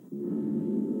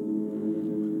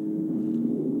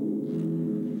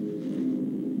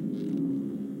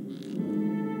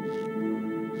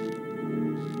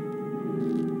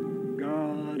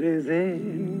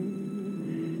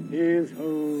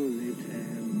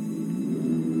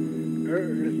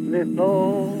earthly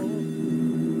thoughts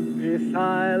be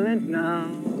silent now,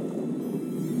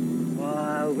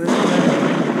 while with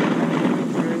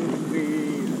reverence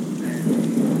we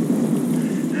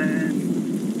ascend,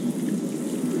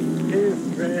 and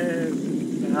His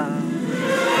presence bow.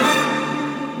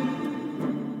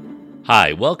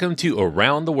 Hi, welcome to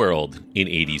Around the World in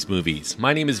 80s Movies.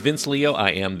 My name is Vince Leo.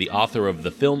 I am the author of the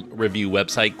film review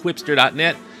website,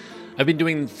 Qwipster.net. I've been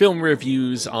doing film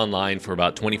reviews online for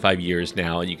about 25 years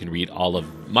now, and you can read all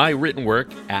of my written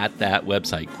work at that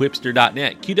website,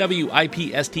 Qwipster.net,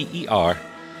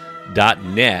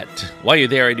 Qwipster.net. While you're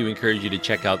there, I do encourage you to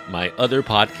check out my other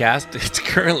podcast. It's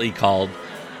currently called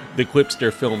the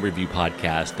Qwipster Film Review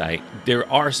Podcast.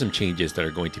 There are some changes that are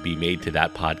going to be made to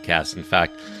that podcast. In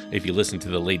fact, if you listen to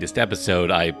the latest episode,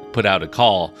 I put out a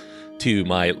call to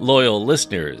my loyal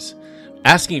listeners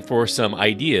asking for some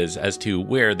ideas as to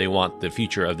where they want the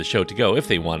future of the show to go, if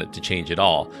they want it to change at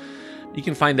all. You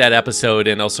can find that episode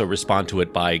and also respond to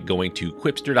it by going to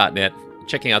Qwipster.net,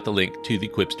 checking out the link to the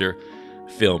Qwipster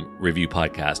Film Review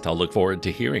Podcast. I'll look forward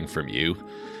to hearing from you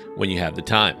when you have the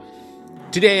time.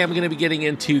 Today, I'm going to be getting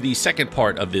into the second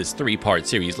part of this three-part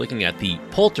series, looking at the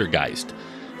Poltergeist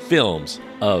films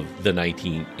of the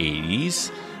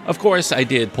 1980s. Of course, I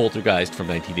did Poltergeist from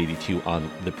 1982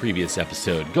 on the previous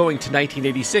episode. Going to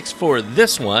 1986 for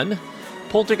this one,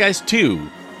 Poltergeist 2,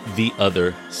 The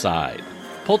Other Side.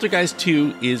 Poltergeist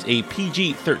 2 is a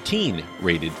PG-13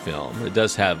 rated film. It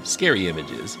does have scary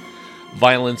images,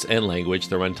 violence, and language.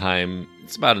 The runtime,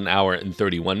 it's about an hour and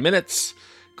 31 minutes.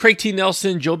 Craig T.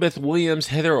 Nelson, JoBeth Williams,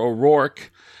 Heather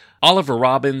O'Rourke, Oliver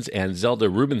Robbins, and Zelda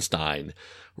Rubinstein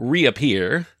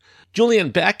reappear.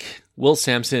 Julianne Beck, Will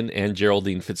Sampson, and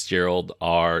Geraldine Fitzgerald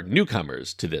are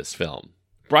newcomers to this film.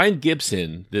 Brian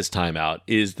Gibson, this time out,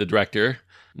 is the director.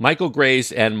 Michael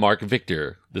Grace and Mark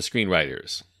Victor, the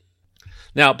screenwriters.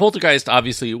 Now, Poltergeist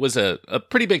obviously was a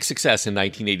pretty big success in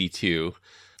 1982.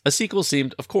 A sequel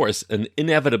seemed, of course, an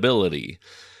inevitability,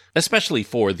 especially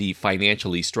for the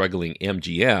financially struggling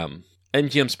MGM.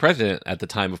 MGM's president at the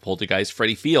time of Poltergeist,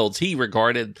 Freddie Fields, he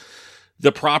regarded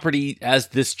the property as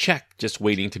this check just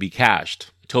waiting to be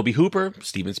cashed. Tobe Hooper,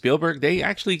 Steven Spielberg, they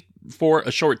actually, for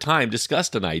a short time,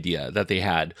 discussed an idea that they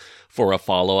had for a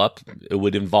follow-up. It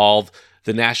would involve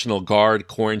the National Guard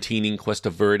quarantining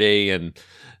Cuesta Verde, and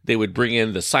they would bring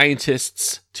in the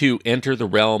scientists to enter the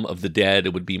realm of the dead.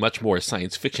 It would be much more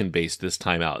science fiction based this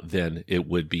time out than it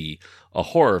would be a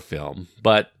horror film.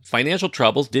 But financial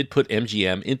troubles did put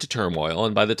MGM into turmoil,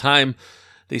 and by the time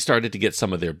they started to get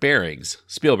some of their bearings,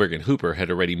 Spielberg and Hooper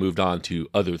had already moved on to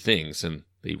other things, and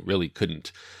they really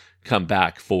couldn't come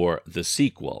back for the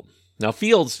sequel. Now,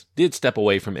 Fields did step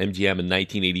away from MGM in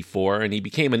 1984, and he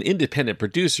became an independent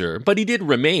producer, but he did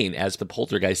remain as the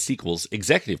Poltergeist sequel's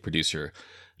executive producer.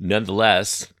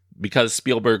 Nonetheless, because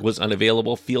Spielberg was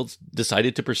unavailable, Fields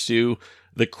decided to pursue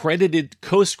the credited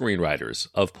co-screenwriters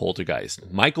of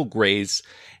Poltergeist, Michael Grace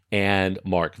and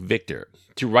Mark Victor,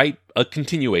 to write a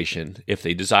continuation if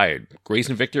they desired. Grace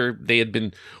and Victor, they had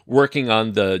been working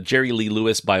on the Jerry Lee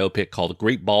Lewis biopic called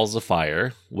Great Balls of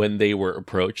Fire when they were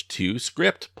approached to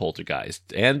script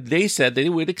Poltergeist, and they said they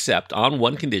would accept on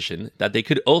one condition, that they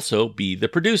could also be the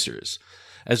producers,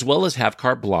 as well as have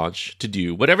carte blanche to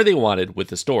do whatever they wanted with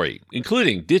the story,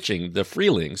 including ditching the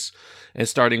Freelings and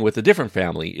starting with a different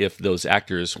family if those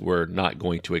actors were not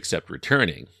going to accept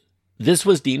returning. This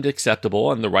was deemed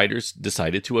acceptable, and the writers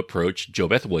decided to approach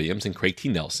JoBeth Williams and Craig T.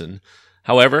 Nelson.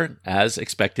 However, as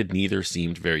expected, neither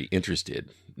seemed very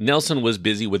interested. Nelson was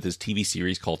busy with his TV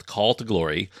series called Call to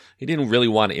Glory. He didn't really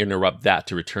want to interrupt that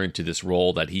to return to this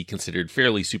role that he considered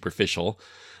fairly superficial.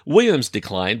 Williams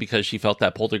declined because she felt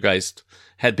that Poltergeist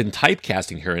had been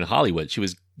typecasting her in Hollywood. She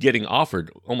was getting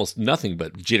offered almost nothing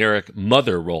but generic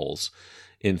mother roles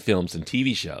in films and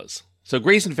TV shows. So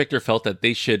Grace and Victor felt that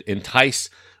they should entice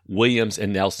Williams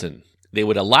and Nelson. They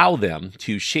would allow them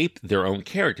to shape their own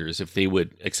characters if they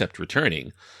would accept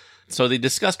returning. So they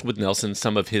discussed with Nelson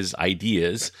some of his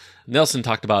ideas. Nelson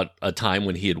talked about a time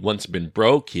when he had once been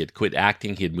broke. He had quit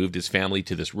acting. He had moved his family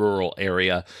to this rural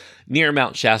area near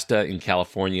Mount Shasta in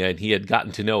California, and he had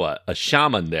gotten to know a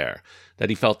shaman there, that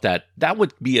he felt that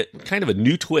would be a kind of a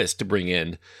new twist to bring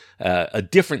in a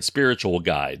different spiritual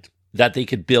guide that they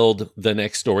could build the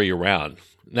next story around.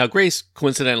 Now, Grace,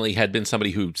 coincidentally, had been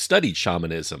somebody who studied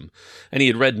shamanism, and he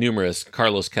had read numerous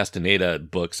Carlos Castaneda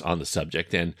books on the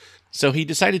subject, and so he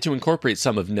decided to incorporate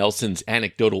some of Nelson's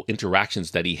anecdotal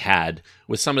interactions that he had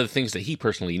with some of the things that he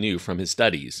personally knew from his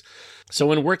studies. So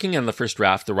when working on the first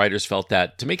draft, the writers felt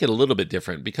that to make it a little bit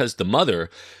different, because the mother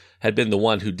had been the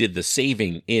one who did the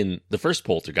saving in the first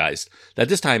Poltergeist, that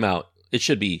this time out, it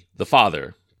should be the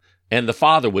father. and the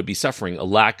father would be suffering a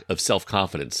lack of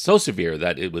self-confidence so severe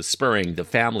that it was spurring the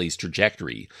family's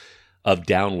trajectory of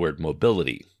downward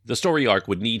mobility. The story arc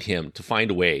would need him to find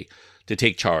a way to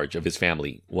take charge of his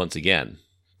family once again.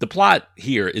 The plot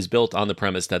here is built on the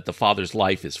premise that the father's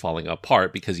life is falling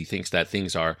apart because he thinks that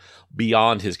things are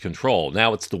beyond his control.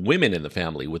 Now it's the women in the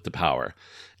family with the power.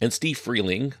 And Steve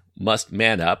Freeling must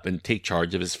man up and take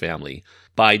charge of his family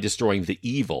by destroying the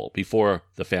evil before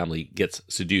the family gets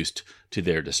seduced to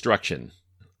their destruction.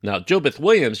 Now, JoBeth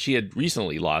Williams, she had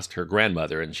recently lost her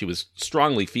grandmother, and she was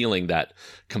strongly feeling that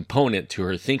component to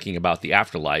her thinking about the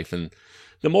afterlife. And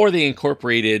the more they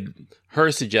incorporated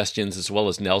her suggestions as well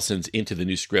as Nelson's into the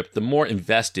new script, the more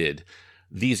invested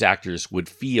these actors would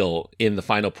feel in the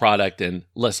final product and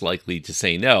less likely to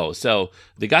say no. So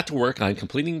they got to work on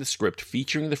completing the script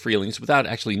featuring the Freelings without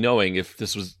actually knowing if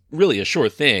this was really a sure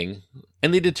thing.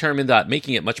 And they determined that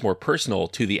making it much more personal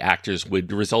to the actors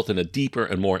would result in a deeper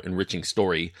and more enriching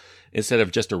story instead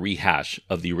of just a rehash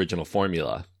of the original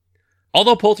formula.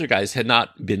 Although Poltergeist had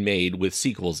not been made with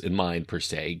sequels in mind per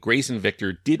se, Grace and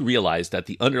Victor did realize that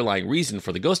the underlying reason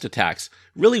for the ghost attacks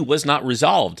really was not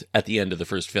resolved at the end of the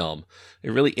first film.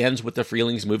 It really ends with the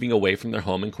Freelings moving away from their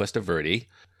home in Cuesta Verde,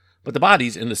 but the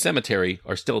bodies in the cemetery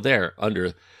are still there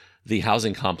under the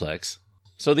housing complex.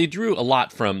 So they drew a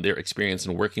lot from their experience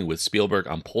in working with Spielberg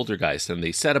on Poltergeist, and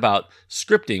they set about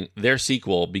scripting their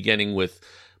sequel, beginning with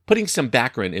putting some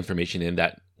background information in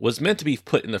that was meant to be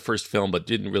put in the first film but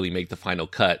didn't really make the final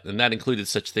cut, and that included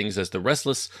such things as the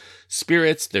restless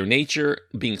spirits, their nature,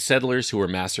 being settlers who were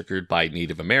massacred by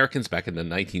Native Americans back in the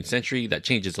 19th century. That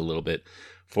changes a little bit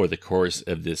for the course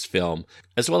of this film,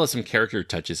 as well as some character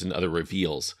touches and other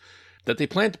reveals that they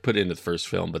planned to put into the first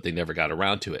film, but they never got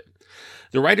around to it.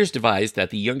 The writers devised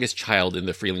that the youngest child in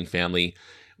the Freeling family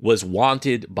was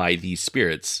wanted by these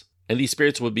spirits, and these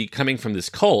spirits would be coming from this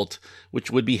cult, which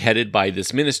would be headed by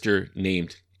this minister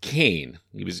named Cain.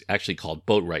 He was actually called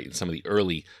Boatwright in some of the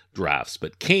early drafts,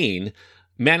 but Cain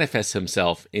manifests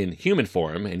himself in human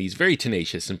form, and he's very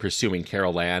tenacious in pursuing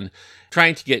Carol Ann,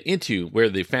 trying to get into where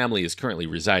the family is currently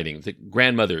residing, the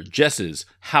grandmother Jess's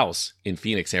house in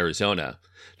Phoenix, Arizona.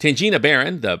 Tangina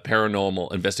Barron, the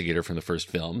paranormal investigator from the first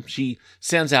film, she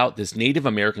sends out this Native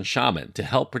American shaman to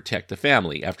help protect the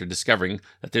family after discovering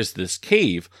that there's this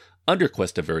cave under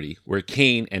Cuesta Verde where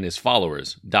Cain and his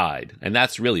followers died, and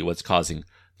that's really what's causing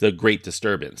the great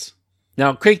disturbance.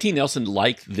 Now, Craig T. Nelson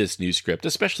liked this new script,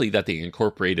 especially that they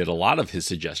incorporated a lot of his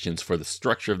suggestions for the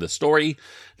structure of the story.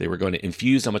 They were going to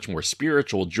infuse a much more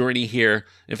spiritual journey here.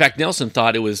 In fact, Nelson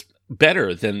thought it was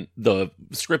better than the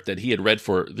script that he had read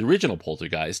for the original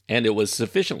Poltergeist, and it was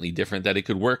sufficiently different that it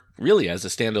could work really as a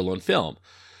standalone film.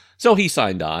 So he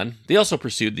signed on. They also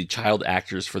pursued the child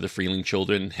actors for the Freeling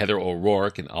children, Heather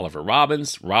O'Rourke and Oliver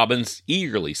Robbins. Robbins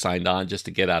eagerly signed on just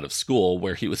to get out of school,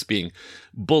 where he was being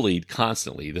bullied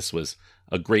constantly. This was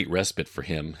a great respite for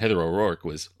him. Heather O'Rourke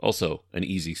was also an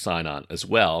easy sign-on as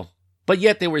well. But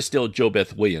yet there were still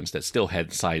JoBeth Williams that still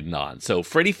had signed on. So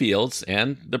Freddie Fields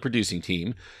and the producing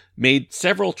team made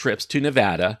several trips to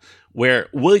Nevada, where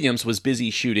Williams was busy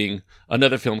shooting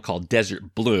another film called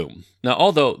Desert Bloom. Now,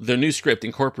 although the new script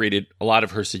incorporated a lot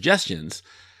of her suggestions,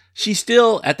 she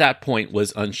still, at that point,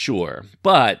 was unsure.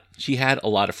 But she had a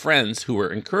lot of friends who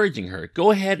were encouraging her,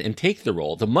 go ahead and take the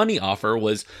role. The money offer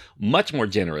was much more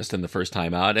generous than the first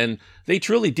time out, and they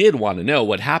truly did want to know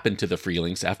what happened to the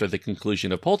Freelings after the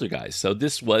conclusion of Poltergeist. So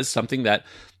this was something that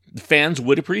fans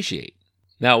would appreciate.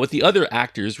 Now, with the other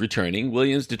actors returning,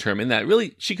 Williams determined that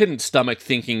really she couldn't stomach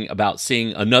thinking about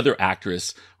seeing another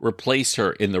actress replace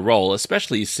her in the role,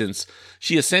 especially since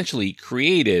she essentially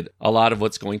created a lot of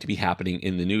what's going to be happening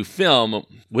in the new film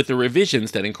with the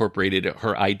revisions that incorporated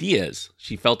her ideas.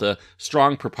 She felt a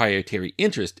strong proprietary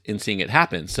interest in seeing it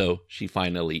happen, so she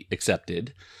finally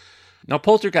accepted. Now,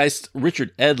 Poltergeist's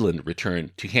Richard Edlund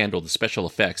returned to handle the special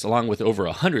effects, along with over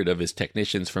 100 of his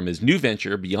technicians from his new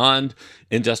venture beyond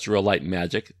Industrial Light and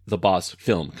Magic, the Boss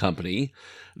Film Company.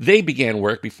 They began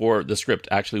work before the script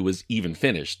actually was even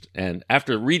finished, and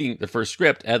after reading the first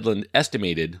script, Edlund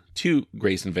estimated to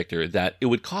Grace and Victor that it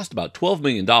would cost about $12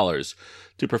 million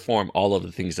to perform all of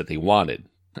the things that they wanted.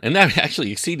 And that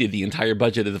actually exceeded the entire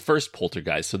budget of the first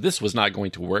Poltergeist, so this was not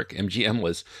going to work. MGM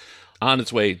was on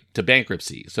its way to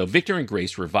bankruptcy. So Victor and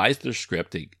Grace revised their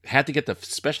script. They had to get the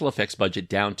special effects budget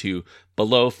down to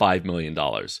below $5 million.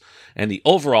 And the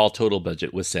overall total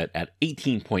budget was set at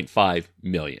 $18.5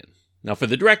 million. Now for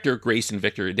the director, Grace and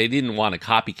Victor, they didn't want a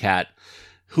copycat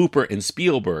Hooper and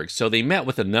Spielberg, so they met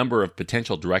with a number of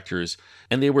potential directors,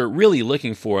 and they were really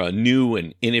looking for a new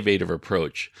and innovative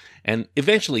approach. And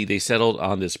eventually they settled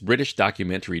on this British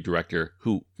documentary director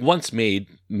who once made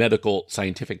medical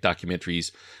scientific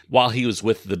documentaries while he was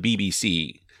with the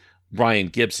BBC, Brian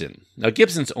Gibson. Now,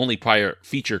 Gibson's only prior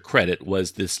feature credit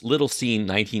was this little scene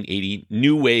 1980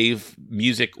 new wave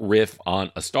music riff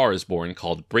on A Star is Born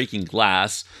called Breaking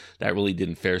Glass. That really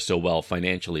didn't fare so well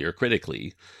financially or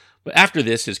critically. But after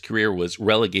this, his career was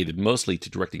relegated mostly to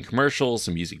directing commercials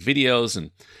and music videos, and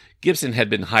Gibson had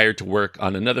been hired to work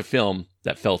on another film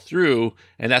that fell through,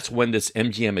 and that's when this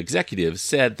MGM executive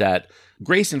said that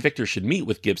Grace and Victor should meet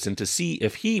with Gibson to see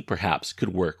if he perhaps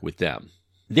could work with them.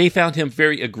 They found him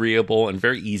very agreeable and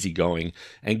very easygoing,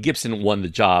 and Gibson won the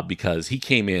job because he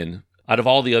came in, out of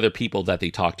all the other people that they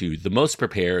talked to, the most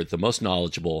prepared, the most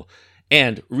knowledgeable,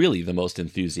 and really the most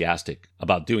enthusiastic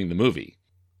about doing the movie.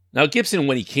 Now, Gibson,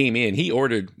 when he came in, he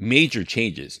ordered major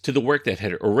changes to the work that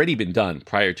had already been done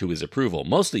prior to his approval,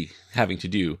 mostly having to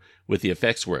do with the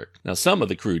effects work. Now, some of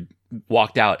the crew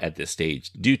walked out at this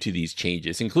stage due to these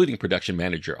changes, including production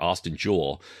manager Austin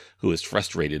Jewell, who was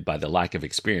frustrated by the lack of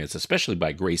experience, especially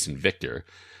by Grace and Victor.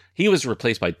 He was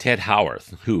replaced by Ted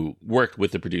Howarth, who worked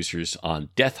with the producers on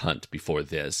Death Hunt before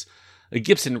this.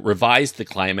 Gibson revised the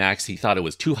climax. He thought it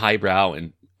was too highbrow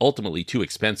and ultimately too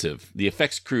expensive. The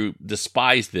effects crew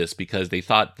despised this because they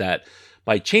thought that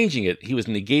by changing it, he was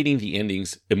negating the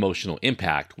ending's emotional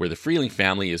impact, where the Freeling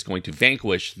family is going to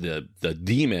vanquish the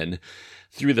demon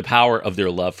through the power of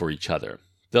their love for each other.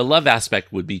 The love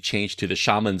aspect would be changed to the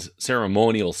shaman's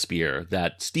ceremonial spear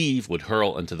that Steve would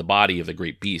hurl into the body of the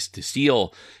great beast to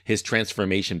seal his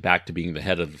transformation back to being the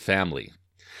head of the family.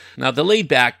 Now, the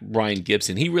laid-back Brian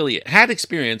Gibson, he really had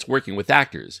experience working with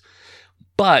actors,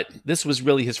 but this was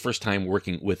really his first time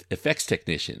working with effects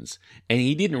technicians, and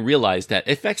he didn't realize that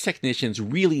effects technicians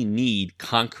really need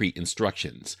concrete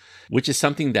instructions, which is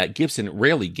something that Gibson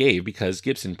rarely gave because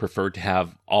Gibson preferred to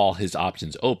have all his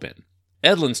options open.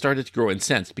 Edlund started to grow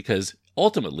incensed because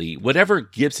ultimately, whatever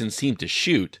Gibson seemed to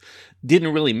shoot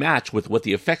didn't really match with what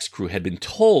the effects crew had been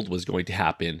told was going to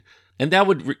happen, and that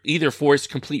would either force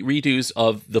complete redos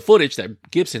of the footage that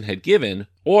Gibson had given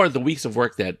or the weeks of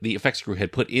work that the effects crew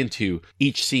had put into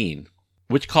each scene,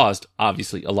 which caused,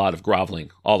 obviously, a lot of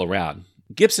groveling all around.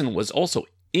 Gibson was also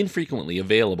infrequently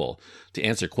available to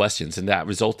answer questions, and that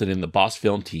resulted in the Boss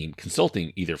Film team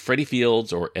consulting either Freddie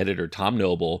Fields or editor Tom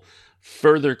Noble,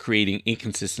 further creating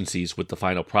inconsistencies with the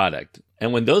final product.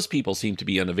 And when those people seemed to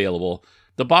be unavailable,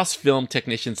 the Boss Film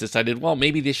technicians decided, well,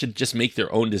 maybe they should just make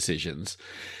their own decisions,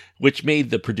 which made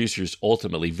the producers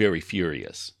ultimately very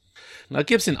furious. Now,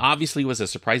 Gibson obviously was a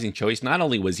surprising choice. Not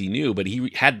only was he new, but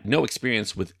he had no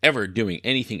experience with ever doing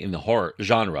anything in the horror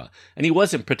genre, and he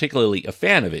wasn't particularly a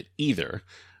fan of it either.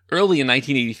 Early in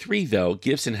 1983, though,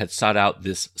 Gibson had sought out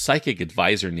this psychic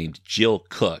advisor named Jill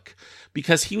Cook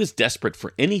because he was desperate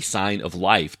for any sign of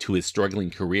life to his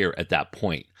struggling career at that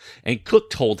point. And Cook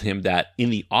told him that in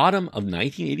the autumn of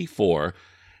 1984,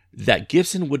 that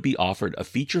Gibson would be offered a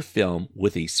feature film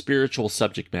with a spiritual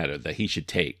subject matter that he should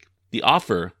take. The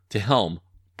offer to helm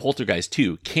Poltergeist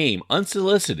 2 came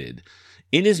unsolicited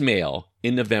in his mail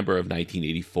in November of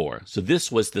 1984. So this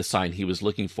was the sign he was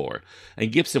looking for.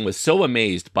 And Gibson was so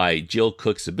amazed by Jill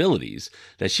Cook's abilities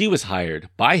that she was hired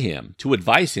by him to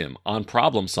advise him on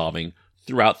problem solving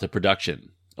throughout the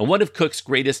production. And one of Cook's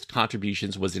greatest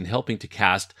contributions was in helping to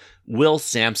cast Will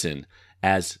Sampson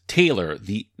as Taylor,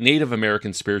 the Native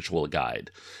American spiritual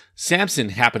guide. Sampson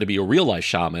happened to be a real-life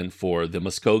shaman for the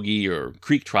Muskogee or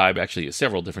Creek tribe, actually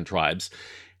several different tribes.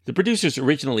 The producers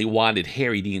originally wanted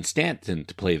Harry Dean Stanton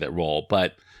to play that role,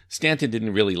 but Stanton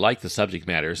didn't really like the subject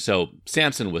matter, so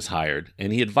Sampson was hired,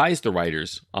 and he advised the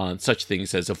writers on such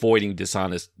things as avoiding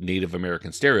dishonest Native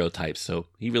American stereotypes, so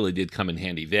he really did come in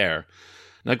handy there.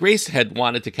 Now, Grace had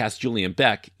wanted to cast Julian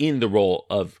Beck in the role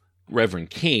of Reverend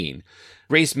Kane.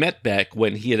 Grace met Beck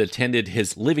when he had attended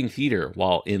his living theater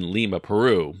while in Lima,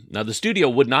 Peru. Now, the studio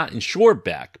would not insure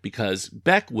Beck because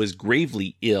Beck was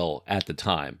gravely ill at the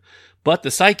time. But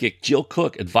the psychic, Jill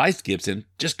Cook, advised Gibson,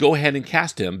 just go ahead and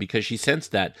cast him because she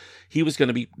sensed that he was going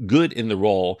to be good in the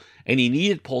role and he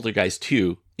needed Poltergeist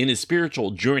 2 in his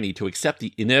spiritual journey to accept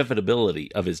the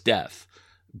inevitability of his death.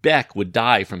 Beck would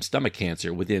die from stomach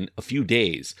cancer within a few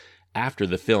days after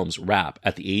the film's wrap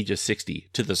at the age of 60,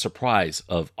 to the surprise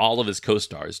of all of his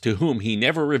co-stars, to whom he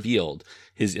never revealed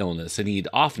his illness, and he'd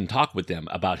often talk with them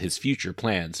about his future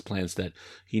plans that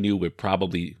he knew would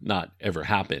probably not ever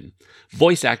happen.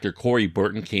 Voice actor Corey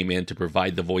Burton came in to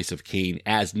provide the voice of Kane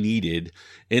as needed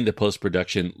in the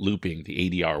post-production looping, the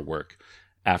ADR work,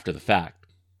 after the fact.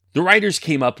 The writers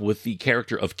came up with the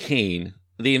character of Kane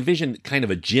They envisioned kind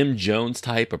of a Jim Jones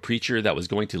type, a preacher that was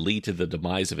going to lead to the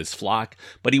demise of his flock,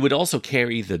 but he would also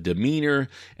carry the demeanor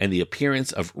and the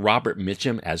appearance of Robert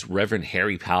Mitchum as Reverend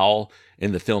Harry Powell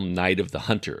in the film Night of the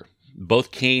Hunter.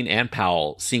 Both Kane and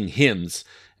Powell sing hymns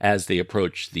as they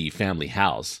approach the family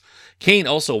house. Kane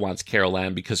also wants Carol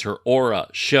Ann because her aura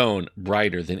shone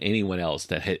brighter than anyone else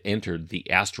that had entered the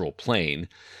astral plane.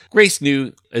 Grace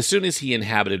knew as soon as he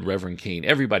inhabited Reverend Kane,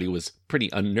 everybody was pretty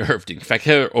unnerved. In fact,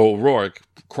 Heather O'Rourke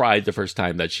cried the first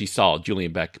time that she saw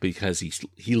Julian Beck because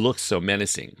he looked so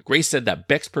menacing. Grace said that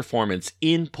Beck's performance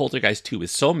in Poltergeist 2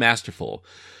 is so masterful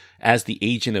as the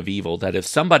agent of evil that if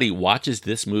somebody watches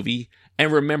this movie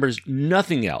and remembers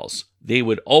nothing else, they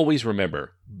would always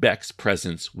remember Beck's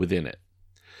presence within it.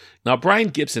 Now, Brian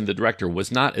Gibson, the director,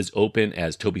 was not as open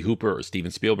as Tobe Hooper or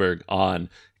Steven Spielberg on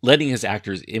letting his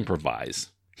actors improvise.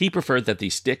 He preferred that they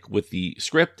stick with the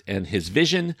script and his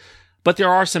vision, but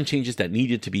there are some changes that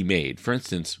needed to be made. For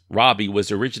instance, Robbie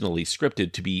was originally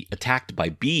scripted to be attacked by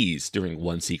bees during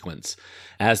one sequence,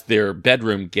 as their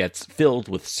bedroom gets filled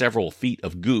with several feet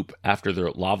of goop after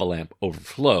their lava lamp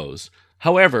overflows.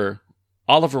 However,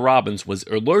 Oliver Robbins was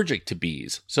allergic to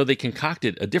bees, so they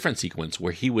concocted a different sequence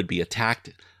where he would be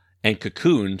attacked and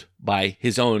cocooned by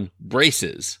his own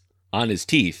braces on his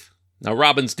teeth. Now,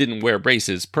 Robbins didn't wear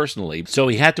braces personally, so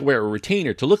he had to wear a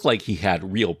retainer to look like he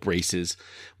had real braces,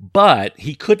 but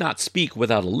he could not speak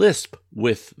without a lisp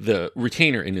with the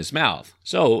retainer in his mouth.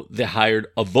 So they hired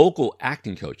a vocal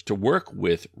acting coach to work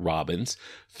with Robbins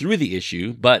through the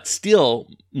issue, but still,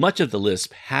 much of the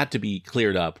lisp had to be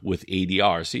cleared up with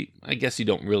ADR. So I guess you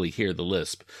don't really hear the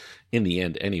lisp in the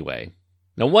end anyway.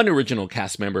 Now, one original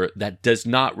cast member that does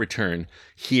not return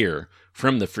here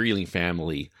from the Freeling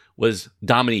family was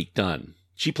Dominique Dunne.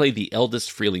 She played the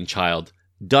eldest Freeling child.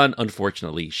 Dunne,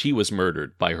 unfortunately, she was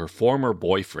murdered by her former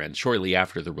boyfriend shortly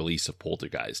after the release of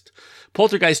Poltergeist.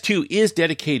 Poltergeist 2 is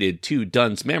dedicated to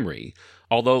Dunne's memory,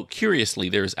 although curiously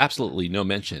there is absolutely no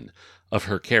mention of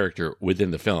her character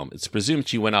within the film. It's presumed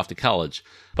she went off to college,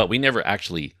 but we never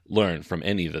actually learn from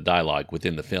any of the dialogue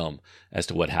within the film as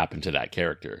to what happened to that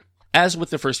character. As with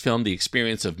the first film, the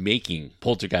experience of making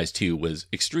Poltergeist 2 was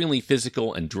extremely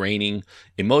physical and draining,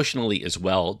 emotionally as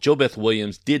well. JoBeth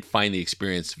Williams did find the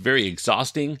experience very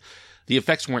exhausting. The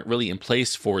effects weren't really in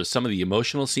place for some of the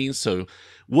emotional scenes, so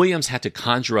Williams had to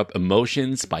conjure up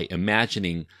emotions by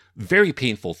imagining very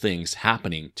painful things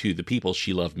happening to the people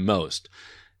she loved most.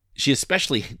 She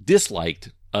especially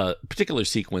disliked a particular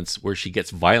sequence where she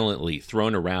gets violently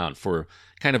thrown around for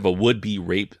kind of a would-be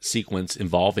rape sequence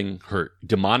involving her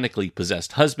demonically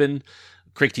possessed husband.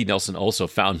 Craig T. Nelson also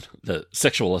found the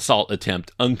sexual assault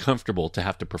attempt uncomfortable to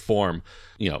have to perform,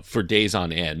 for days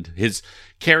on end. His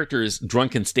character's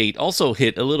drunken state also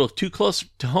hit a little too close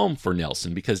to home for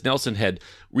Nelson because Nelson had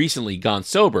recently gone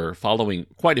sober following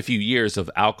quite a few years of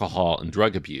alcohol and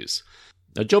drug abuse.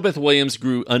 Now, JoBeth Williams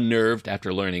grew unnerved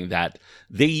after learning that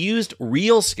they used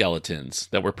real skeletons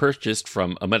that were purchased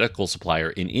from a medical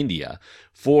supplier in India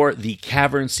for the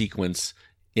cavern sequence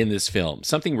in this film,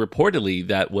 something reportedly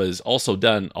that was also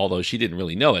done, although she didn't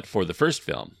really know it, for the first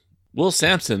film. Will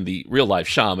Sampson, the real-life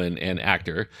shaman and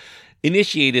actor,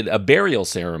 initiated a burial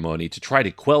ceremony to try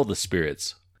to quell the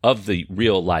spirits of the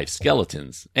real-life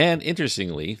skeletons, and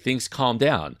interestingly, things calmed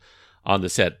down on the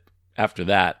set after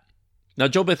that. Now,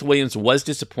 JoBeth Williams was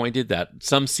disappointed that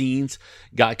some scenes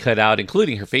got cut out,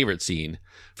 including her favorite scene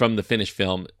from the finished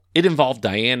film. It involved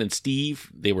Diane and Steve.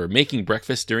 They were making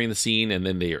breakfast during the scene, and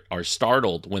then they are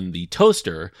startled when the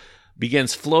toaster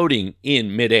begins floating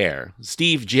in midair.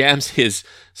 Steve jams his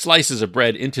slices of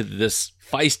bread into this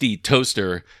feisty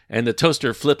toaster, and the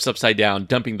toaster flips upside down,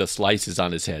 dumping the slices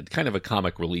on his head. Kind of a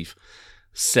comic relief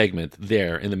segment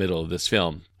there in the middle of this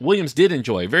film. Williams did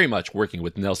enjoy very much working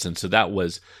with Nelson, so that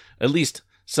was at least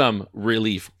some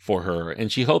relief for her,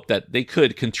 and she hoped that they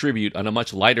could contribute on a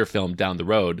much lighter film down the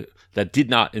road that did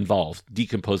not involve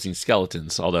decomposing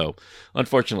skeletons, although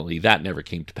unfortunately that never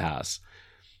came to pass.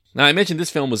 Now, I mentioned this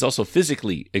film was also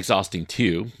physically exhausting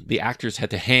too. The actors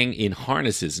had to hang in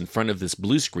harnesses in front of this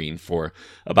blue screen for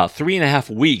about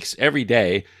 3.5 weeks every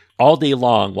day, all day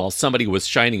long, while somebody was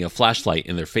shining a flashlight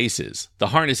in their faces. The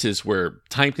harnesses were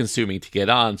time-consuming to get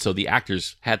on, so the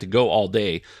actors had to go all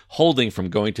day, holding from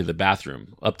going to the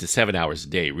bathroom, up to 7 hours a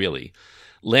day, really.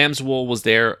 Lamb's wool was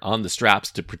there on the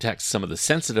straps to protect some of the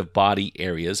sensitive body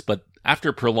areas, but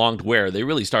after prolonged wear, they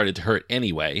really started to hurt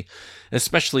anyway,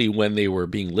 especially when they were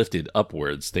being lifted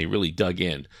upwards. They really dug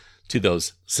in to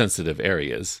those sensitive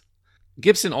areas.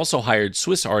 Gibson also hired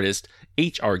Swiss artist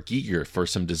H.R. Giger for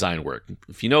some design work.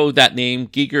 If you know that name,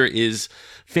 Giger is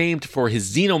famed for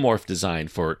his xenomorph design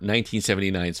for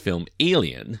 1979's film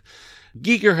Alien.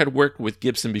 Giger had worked with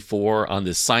Gibson before on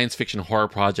this science fiction horror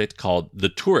project called The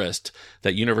Tourist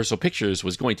that Universal Pictures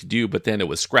was going to do, but then it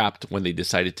was scrapped when they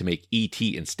decided to make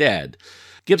E.T. instead.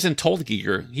 Gibson told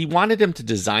Giger he wanted him to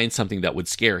design something that would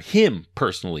scare him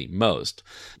personally most.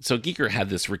 So Giger had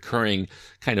this recurring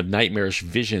kind of nightmarish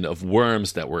vision of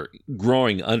worms that were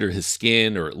growing under his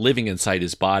skin or living inside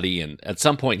his body, and at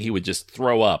some point he would just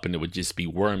throw up and it would just be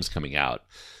worms coming out.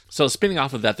 So spinning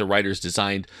off of that, the writers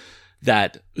designed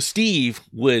that Steve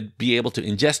would be able to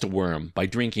ingest a worm by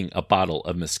drinking a bottle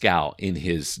of mezcal in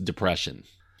his depression.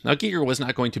 Now, Giger was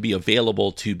not going to be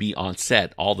available to be on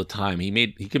set all the time.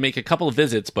 He could make a couple of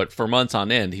visits, but for months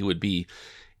on end, he would be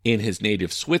in his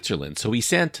native Switzerland. So he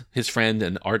sent his friend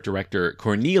and art director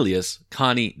Cornelius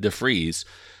Connie DeFries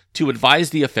to advise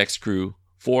the effects crew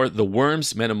for the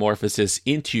worm's metamorphosis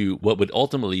into what would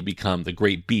ultimately become the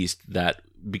great beast that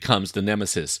becomes the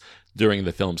nemesis during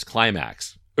the film's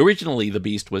climax. Originally, the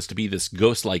beast was to be this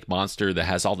ghost-like monster that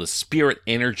has all the spirit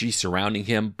energy surrounding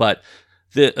him, but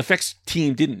the effects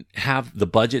team didn't have the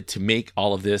budget to make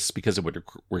all of this because it would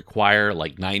require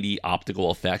like 90 optical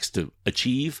effects to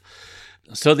achieve.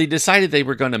 So they decided they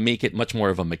were going to make it much more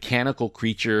of a mechanical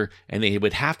creature, and they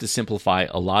would have to simplify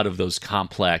a lot of those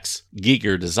complex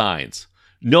Giger designs.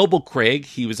 Noble Craig,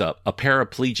 he was a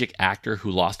paraplegic actor who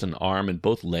lost an arm and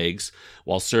both legs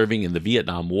while serving in the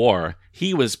Vietnam War.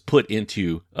 He was put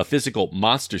into a physical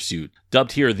monster suit,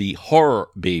 dubbed here the Horror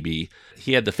Baby.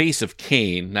 He had the face of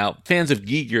Kane. Now, fans of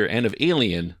Giger and of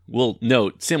Alien will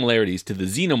note similarities to the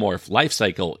xenomorph life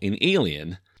cycle in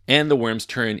Alien, and the worms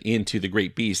turn into the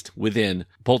great beast within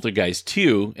Poltergeist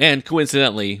 2, and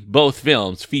coincidentally, both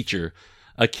films feature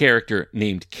a character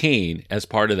named Kane as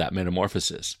part of that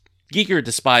metamorphosis. Giger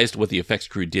despised what the effects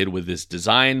crew did with this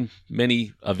design.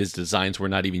 Many of his designs were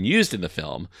not even used in the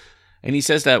film. And he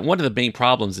says that one of the main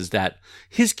problems is that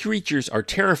his creatures are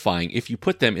terrifying if you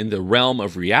put them in the realm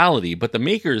of reality, but the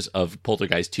makers of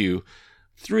Poltergeist 2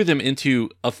 threw them into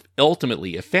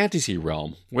ultimately a fantasy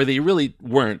realm where they really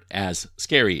weren't as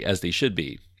scary as they should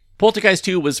be. Poltergeist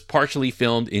 2 was partially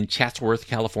filmed in Chatsworth,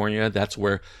 California. That's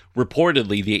where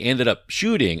reportedly they ended up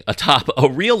shooting atop a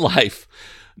real-life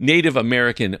Native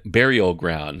American burial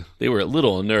ground. They were a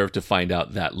little unnerved to find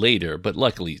out that later, but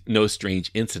luckily no strange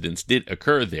incidents did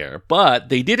occur there. But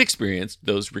they did experience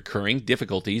those recurring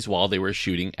difficulties while they were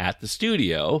shooting at the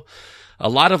studio. A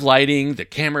lot of lighting, the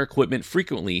camera equipment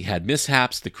frequently had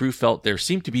mishaps. The crew felt there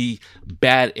seemed to be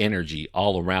bad energy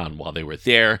all around while they were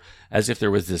there, as if there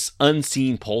was this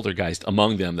unseen poltergeist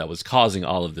among them that was causing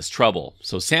all of this trouble.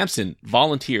 So Samson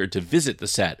volunteered to visit the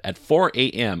set at 4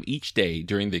 a.m. each day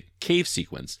during the cave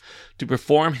sequence to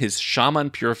perform his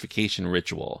shaman purification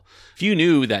ritual. Few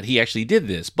knew that he actually did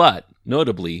this, but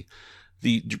notably,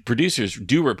 the producers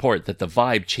do report that the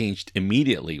vibe changed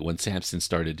immediately when Samson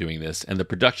started doing this, and the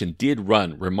production did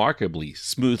run remarkably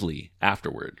smoothly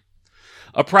afterward.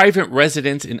 A private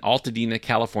residence in Altadena,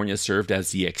 California served as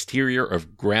the exterior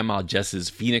of Grandma Jess's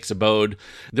Phoenix abode.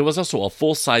 There was also a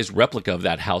full-size replica of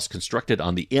that house constructed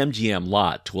on the MGM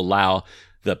lot to allow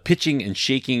the pitching and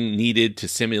shaking needed to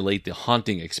simulate the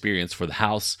haunting experience for the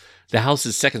house. The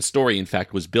house's second story, in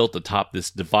fact, was built atop this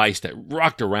device that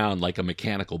rocked around like a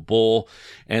mechanical bull,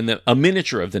 and a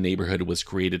miniature of the neighborhood was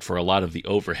created for a lot of the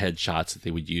overhead shots that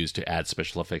they would use to add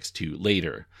special effects to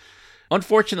later.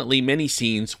 Unfortunately, many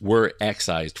scenes were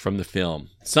excised from the film,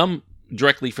 some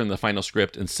directly from the final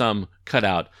script and some cut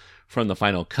out from the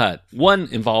final cut. One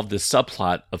involved the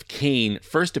subplot of Kane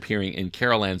first appearing in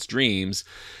Carol Ann's dreams,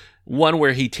 one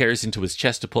where he tears into his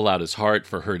chest to pull out his heart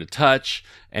for her to touch,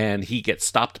 and he gets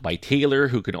stopped by Taylor,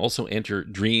 who can also enter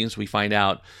dreams, we find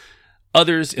out.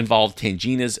 Others involved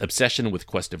Tangina's obsession with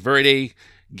Cuesta Verde,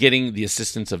 getting the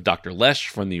assistance of Dr. Lesh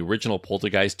from the original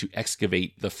Poltergeist to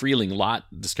excavate the Freeling lot,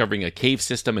 discovering a cave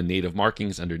system and native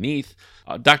markings underneath.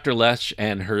 Dr. Lesh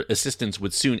and her assistants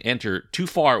would soon enter too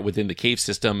far within the cave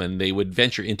system, and they would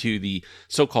venture into the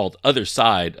so-called other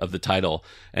side of the title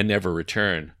and never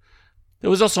return. There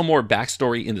was also more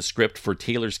backstory in the script for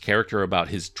Taylor's character about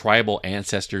his tribal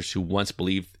ancestors who once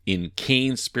believed in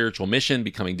Kane's spiritual mission,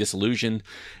 becoming disillusioned,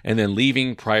 and then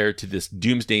leaving prior to this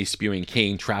doomsday-spewing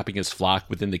Kane trapping his flock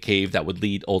within the cave that would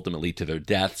lead ultimately to their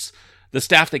deaths. The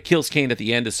staff that kills Kane at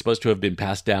the end is supposed to have been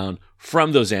passed down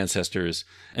from those ancestors,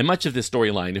 and much of this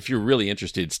storyline, if you're really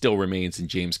interested, still remains in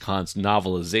James Caan's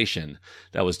novelization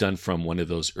that was done from one of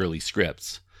those early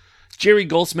scripts. Jerry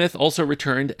Goldsmith also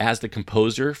returned as the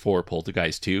composer for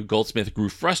Poltergeist 2. Goldsmith grew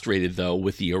frustrated, though,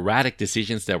 with the erratic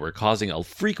decisions that were causing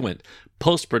frequent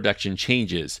post-production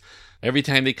changes. Every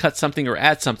time they cut something or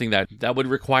add something that would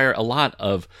require a lot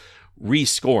of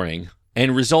rescoring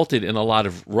and resulted in a lot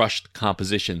of rushed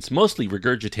compositions, mostly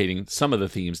regurgitating some of the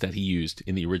themes that he used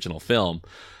in the original film.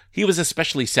 He was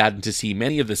especially saddened to see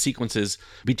many of the sequences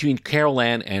between Carol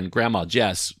Ann and Grandma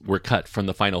Jess were cut from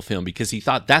the final film because he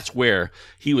thought that's where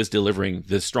he was delivering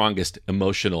the strongest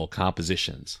emotional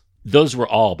compositions. Those were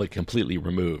all but completely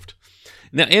removed.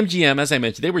 Now, MGM, as I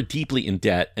mentioned, they were deeply in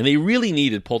debt, and they really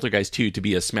needed Poltergeist 2 to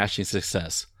be a smashing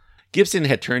success. Gibson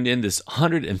had turned in this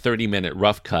 130-minute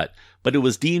rough cut, but it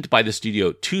was deemed by the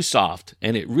studio too soft,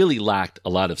 and it really lacked a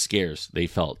lot of scares, they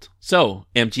felt. So,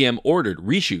 MGM ordered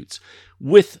reshoots,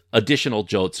 with additional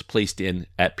jolts placed in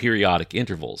at periodic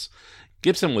intervals.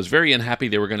 Gibson was very unhappy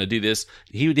they were going to do this.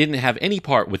 He didn't have any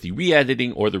part with the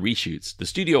re-editing or the reshoots. The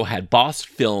studio had Boss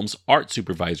Films art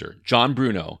supervisor, John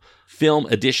Bruno, film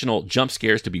additional jump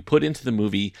scares to be put into the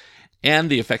movie, and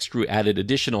the effects crew added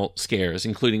additional scares,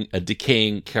 including a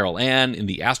decaying Carol Ann in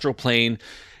the astral plane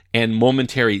and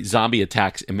momentary zombie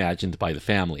attacks imagined by the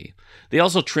family. They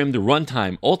also trimmed the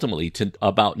runtime ultimately to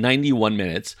about 91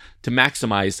 minutes to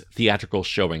maximize theatrical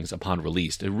showings upon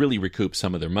release to really recoup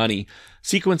some of their money.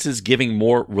 Sequences giving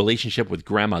more relationship with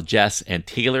Grandma Jess and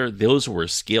Taylor, those were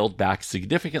scaled back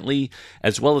significantly,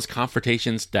 as well as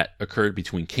confrontations that occurred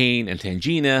between Kane and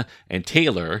Tangina and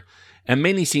Taylor. And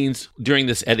many scenes during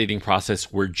this editing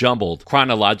process were jumbled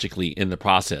chronologically in the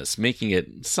process, making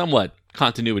it somewhat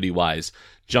continuity-wise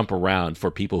jump around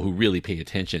for people who really pay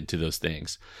attention to those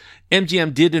things.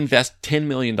 MGM did invest $10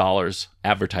 million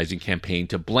advertising campaign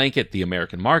to blanket the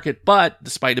American market, but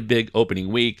despite a big opening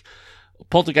week,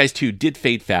 Poltergeist 2 did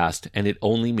fade fast, and it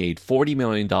only made $40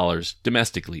 million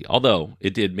domestically, although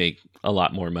it did make a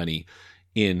lot more money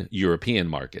in European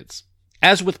markets.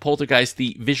 As with Poltergeist,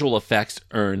 the visual effects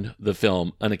earned the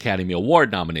film an Academy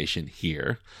Award nomination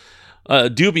here. A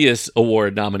dubious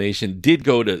award nomination did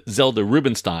go to Zelda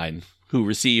Rubinstein, who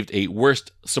received a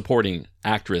Worst Supporting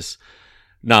Actress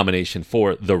nomination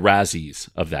for the Razzies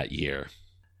of that year.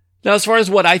 Now, as far as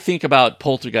what I think about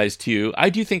Poltergeist 2, I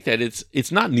do think that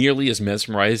it's not nearly as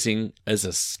mesmerizing as a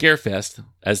scarefest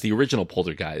as the original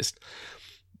Poltergeist.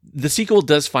 The sequel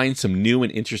does find some new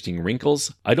and interesting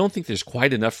wrinkles. I don't think there's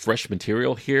quite enough fresh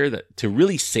material here to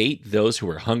really sate those who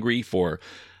are hungry for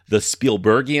the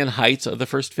Spielbergian heights of the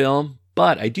first film,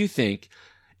 but I do think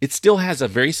it still has a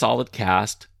very solid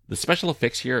cast. The special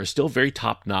effects here are still very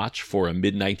top-notch for a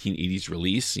mid-1980s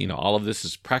release. You know, all of this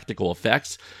is practical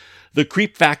effects. The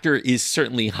creep factor is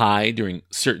certainly high during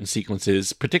certain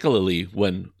sequences, particularly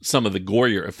when some of the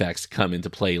gorier effects come into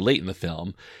play late in the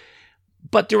film.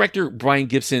 But director Brian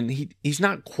Gibson, he's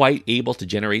not quite able to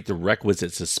generate the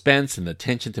requisite suspense and the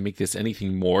tension to make this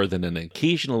anything more than an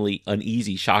occasionally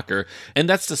uneasy shocker, and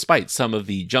that's despite some of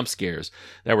the jump scares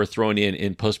that were thrown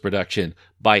in post-production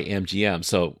by MGM.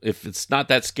 So if it's not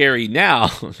that scary now,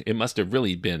 it must have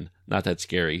really been not that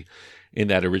scary in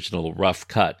that original rough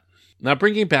cut. Now,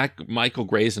 bringing back Michael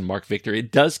Graves and Mark Victor,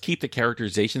 it does keep the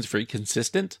characterizations very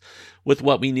consistent with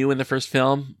what we knew in the first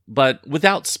film, but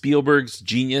without Spielberg's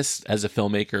genius as a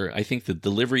filmmaker, I think the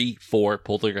delivery for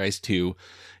Poltergeist 2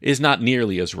 is not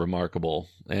nearly as remarkable.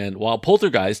 And while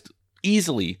Poltergeist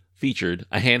easily featured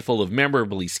a handful of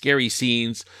memorably scary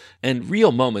scenes and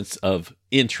real moments of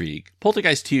intrigue,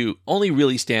 Poltergeist 2 only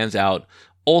really stands out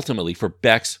ultimately for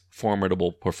Beck's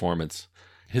formidable performance.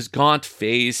 His gaunt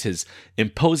face, his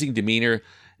imposing demeanor,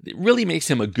 it really makes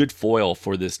him a good foil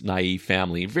for this naive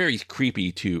family, very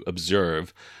creepy to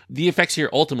observe. The effects here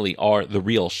ultimately are the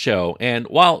real show, and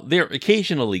while they're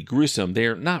occasionally gruesome,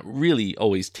 they're not really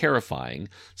always terrifying.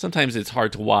 Sometimes it's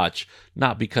hard to watch,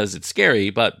 not because it's scary,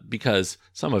 but because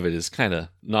some of it is kind of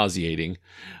nauseating.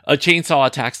 A chainsaw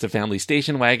attacks the family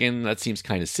station wagon. That seems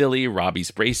kind of silly.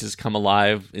 Robbie's braces come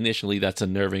alive. Initially, that's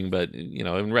unnerving, but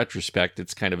in retrospect,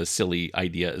 it's kind of a silly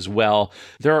idea as well.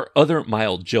 There are other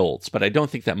mild jolts, but I don't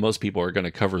think that most people are going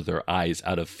to cover their eyes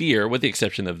out of fear, with the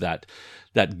exception of that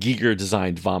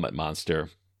Giger-designed vomit monster.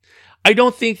 I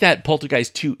don't think that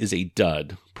Poltergeist 2 is a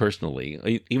dud,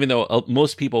 personally, even though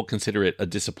most people consider it a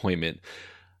disappointment.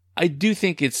 I do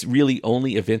think it's really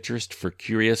only of interest for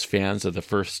curious fans of the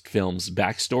first film's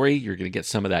backstory. You're going to get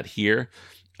some of that here.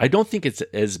 I don't think it's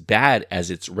as bad as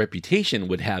its reputation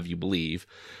would have you believe,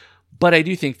 but I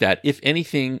do think that, if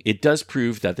anything, it does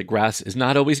prove that the grass is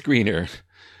not always greener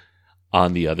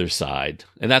on the other side.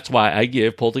 And that's why I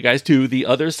give Poltergeist 2, The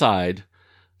Other Side,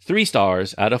 3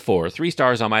 stars out of 4. 3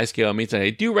 stars on my scale means that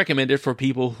I do recommend it for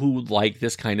people who like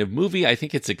this kind of movie. I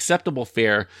think it's acceptable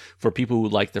fare for people who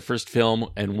like the first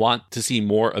film and want to see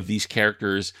more of these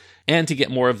characters and to get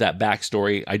more of that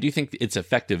backstory. I do think it's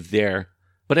effective there.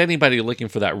 But anybody looking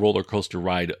for that roller coaster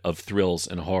ride of thrills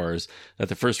and horrors that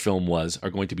the first film was are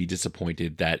going to be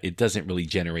disappointed that it doesn't really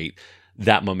generate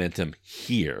that momentum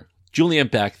here. Julian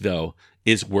Beck, though,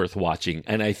 is worth watching.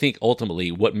 And I think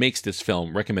ultimately what makes this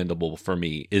film recommendable for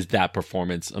me is that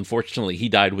performance. Unfortunately, he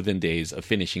died within days of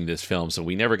finishing this film, so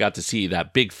we never got to see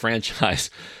that big franchise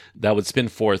that would spin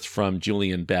forth from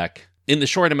Julian Beck. In the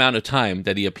short amount of time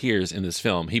that he appears in this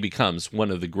film, he becomes one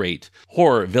of the great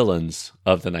horror villains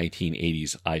of the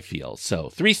 1980s, I feel. So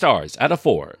 3 stars out of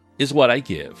 4 is what I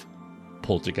give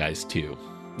Poltergeist 2.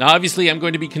 Now, obviously, I'm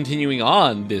going to be continuing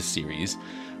on this series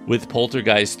with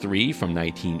Poltergeist 3 from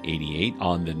 1988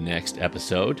 on the next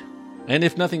episode. And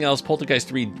if nothing else, Poltergeist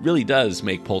 3 really does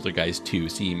make Poltergeist 2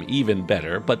 seem even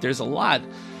better, but there's a lot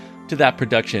to that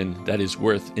production that is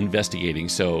worth investigating.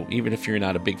 So even if you're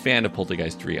not a big fan of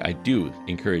Poltergeist 3, I do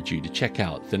encourage you to check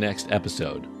out the next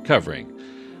episode covering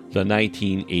the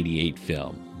 1988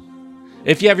 film.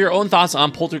 If you have your own thoughts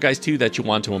on Poltergeist 2 that you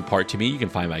want to impart to me, you can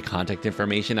find my contact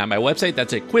information on my website.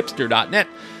 That's at quipster.net.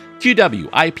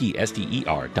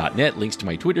 QWIPSTER.net. Links to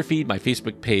my Twitter feed, my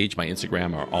Facebook page, my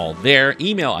Instagram are all there.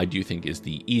 Email, I do think, is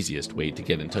the easiest way to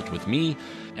get in touch with me.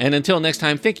 And until next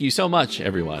time, thank you so much,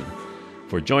 everyone,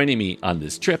 for joining me on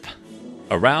this trip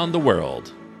around the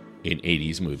world in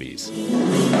 80s movies.